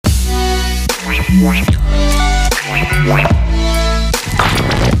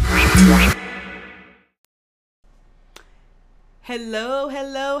Hello,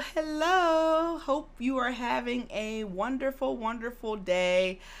 hello, hello. Hope you are having a wonderful, wonderful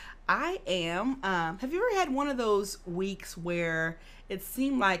day. I am. Have you ever had one of those weeks where it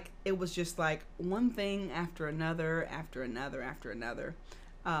seemed like it was just like one thing after another, after another, after another?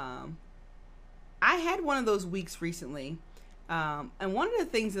 I had one of those weeks recently. And one of the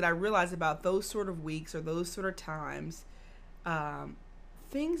things that I realized about those sort of weeks or those sort of times,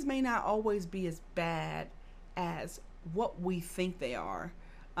 things may not always be as bad as what we think they are.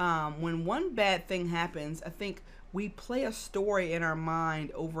 When one bad thing happens, I think we play a story in our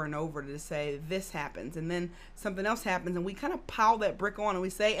mind over and over to say this happens, and then something else happens, and we kind of pile that brick on, and we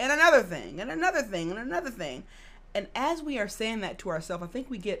say, and another thing, and another thing, and another thing. And as we are saying that to ourselves, I think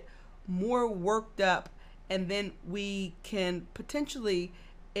we get more worked up, and then we can potentially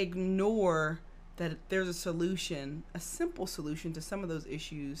ignore that there's a solution, a simple solution to some of those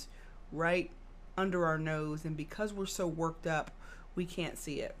issues right under our nose, and because we're so worked up, we can't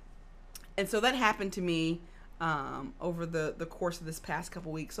see it. And so that happened to me over the course of this past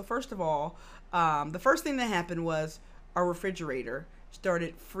couple weeks. So first of all, the first thing that happened was our refrigerator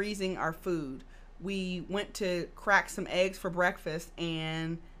started freezing our food. We went to crack some eggs for breakfast,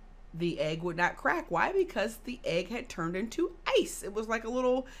 and the egg would not crack. Why? Because the egg had turned into ice. It was like a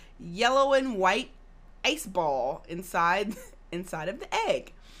little yellow and white ice ball inside of the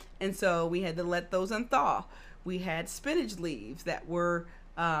egg. And so we had to let those unthaw. We had spinach leaves that were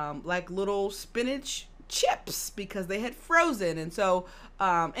like little spinach chips because they had frozen. And so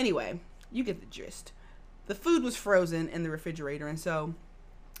anyway, you get the gist. The food was frozen in the refrigerator. And so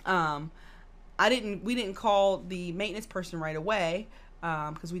we didn't call the maintenance person right away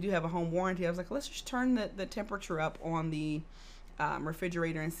because we do have a home warranty. I was like, let's just turn the temperature up on the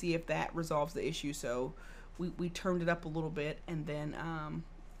refrigerator and see if that resolves the issue. So we turned it up a little bit, and then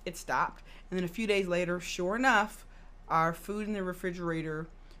it stopped. And then a few days later, sure enough, our food in the refrigerator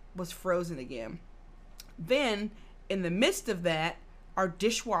was frozen again. Then in the midst of that, our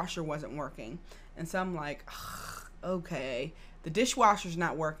dishwasher wasn't working. And so I'm like, okay, the dishwasher's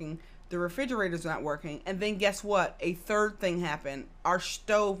not working, the refrigerator's not working, and then guess what? A third thing happened. Our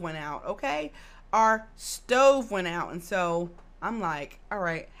stove went out, okay? Our stove went out. And so I'm like, all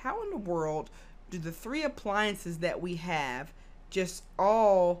right, how in the world do the three appliances that we have just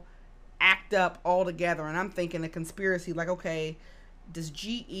all act up all together? And I'm thinking a conspiracy, like, okay, does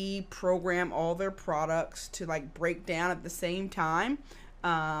GE program all their products to like break down at the same time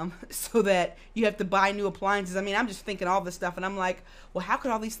so that you have to buy new appliances? I mean, I'm just thinking all this stuff, and I'm like, well, how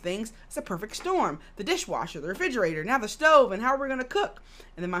could all these things? It's a perfect storm. The dishwasher, the refrigerator, now the stove, and how are we going to cook?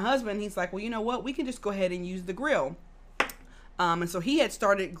 And then my husband, he's like, well, you know what? We can just go ahead and use the grill. And so he had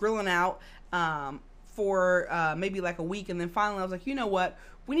started grilling out for maybe like a week, and then finally I was like, you know what,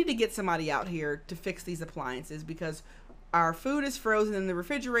 we need to get somebody out here to fix these appliances because our food is frozen in the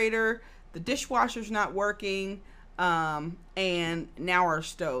refrigerator, the dishwasher's not working, and now our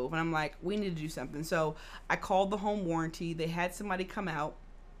stove. And I'm like, we need to do something. So I called the home warranty. They had somebody come out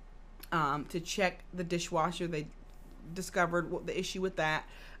to check the dishwasher. They discovered what the issue with that.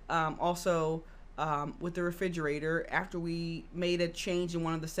 Also with the refrigerator, after we made a change in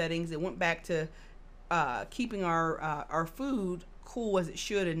one of the settings, it went back to keeping our food cool as it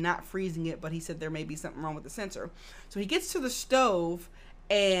should and not freezing it, but he said there may be something wrong with the sensor. So he gets to the stove,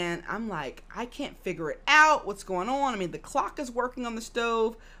 and I'm like, I can't figure it out. What's going on? I mean, the clock is working on the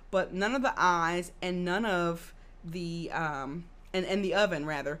stove, but none of the eyes and none of the and the oven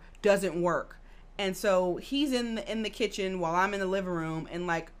rather doesn't work. And so he's in the kitchen while I'm in the living room, and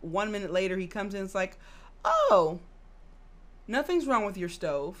like 1 minute later he comes in and it's like, oh, nothing's wrong with your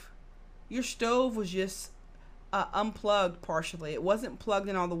stove. Your stove was just unplugged partially. It wasn't plugged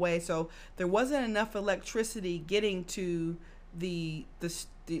in all the way, so there wasn't enough electricity getting to the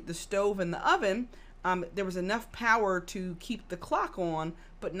stove and the oven. There was enough power to keep the clock on,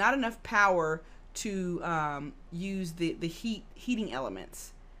 but not enough power to use the heating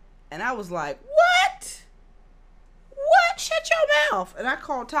elements. And I was like, what? Shut your mouth. And I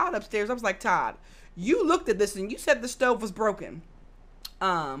called Todd upstairs. I was like, Todd, you looked at this and you said the stove was broken.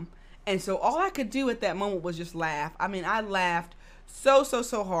 And so all I could do at that moment was just laugh. I mean, I laughed so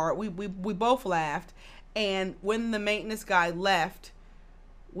hard. We both laughed. And when the maintenance guy left,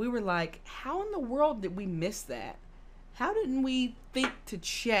 we were like, how in the world did we miss that? How didn't we think to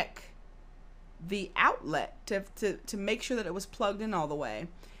check the outlet to make sure that it was plugged in all the way?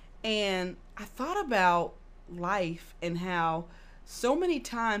 And I thought about life and how so many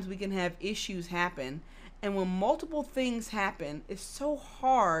times we can have issues happen, and when multiple things happen, it's so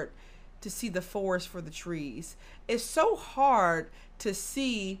hard to see the forest for the trees. It's so hard to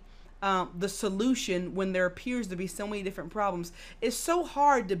see the solution when there appears to be so many different problems. It's so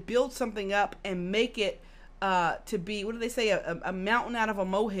hard to build something up and make it to be, what do they say, a mountain out of a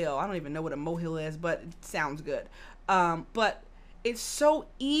molehill. I don't even know what a molehill is, but it sounds good. But it's so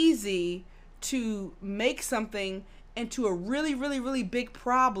easy to make something into a really, really, really big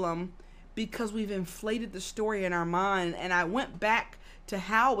problem because we've inflated the story in our mind. And I went back to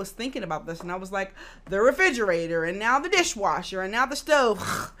how I was thinking about this, and I was like, the refrigerator, and now the dishwasher, and now the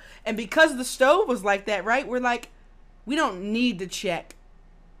stove. And because the stove was like that, right, we're like, we don't need to check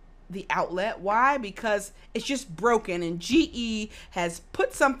the outlet. Why? Because it's just broken, and GE has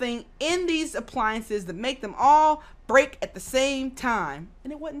put something in these appliances that make them all break at the same time.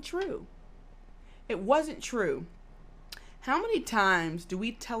 And it wasn't true. It wasn't true. How many times do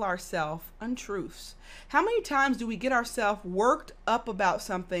we tell ourselves untruths? How many times do we get ourselves worked up about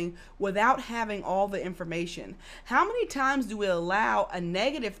something without having all the information? How many times do we allow a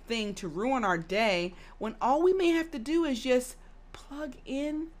negative thing to ruin our day when all we may have to do is just plug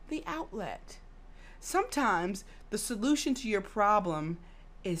in the outlet? Sometimes the solution to your problem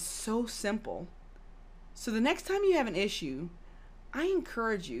is so simple. So the next time you have an issue, I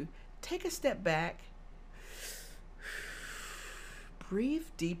encourage you, take a step back, breathe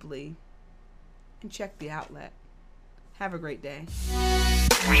deeply, and check the outlet. Have a great day.